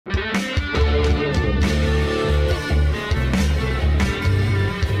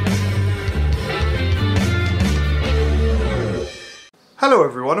Hello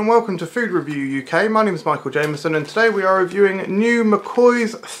everyone and welcome to Food Review UK. My name is Michael Jamieson and today we are reviewing new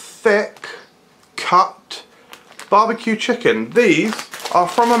McCoys thick cut barbecue chicken. These are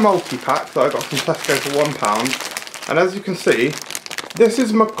from a multi-pack that I got from Tesco for £1, and as you can see this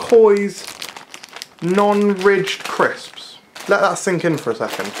is McCoys non-ridged crisps. Let that sink in for a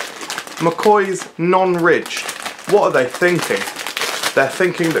second. McCoys non-ridged. What are they thinking? They're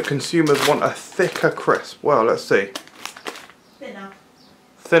thinking that consumers want a thicker crisp. Well, let's see. Thinner.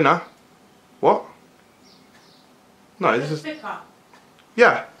 Thinner? What? No, this is thicker.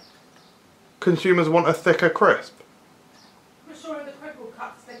 Yeah. Consumers want a thicker crisp. I'm sure the crinkle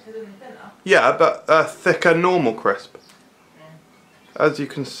cut's thicker than the thinner. Yeah, but a thicker normal crisp. Yeah. As you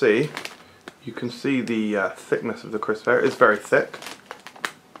can see the thickness of the crisp there. It's very thick.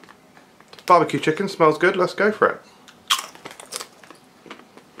 Barbecue chicken smells good. Let's go for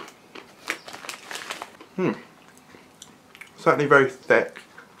it. Certainly very thick.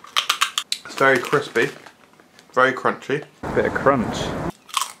 It's very crispy, very crunchy. Bit of crunch.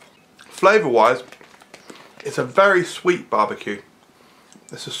 Flavour wise, it's a very sweet barbecue.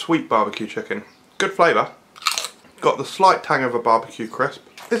 It's a sweet barbecue chicken. Good flavour. Got the slight tang of a barbecue crisp.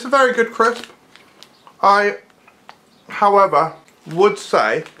 It's a very good crisp. I, however, would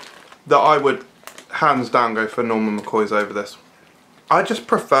say that I would hands down go for normal McCoys over this. I just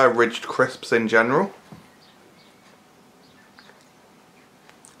prefer ridged crisps in general.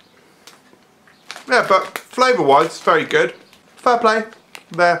 Yeah, but flavour wise, it's very good. Fair play.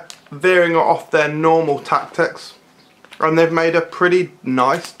 They're veering off their normal tactics and they've made a pretty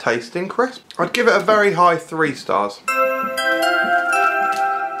nice tasting crisp. I'd give it a very high 3 stars.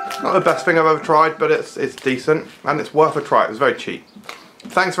 Not the best thing I've ever tried, but it's decent and it's worth a try. It was very cheap.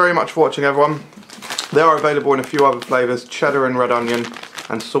 Thanks very much for watching, everyone. They are available in a few other flavours, cheddar and red onion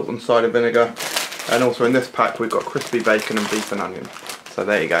and salt and cider vinegar. And also in this pack we've got crispy bacon and beef and onion. So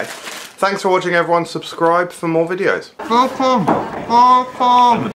there you go. Thanks for watching, everyone. Subscribe for more videos.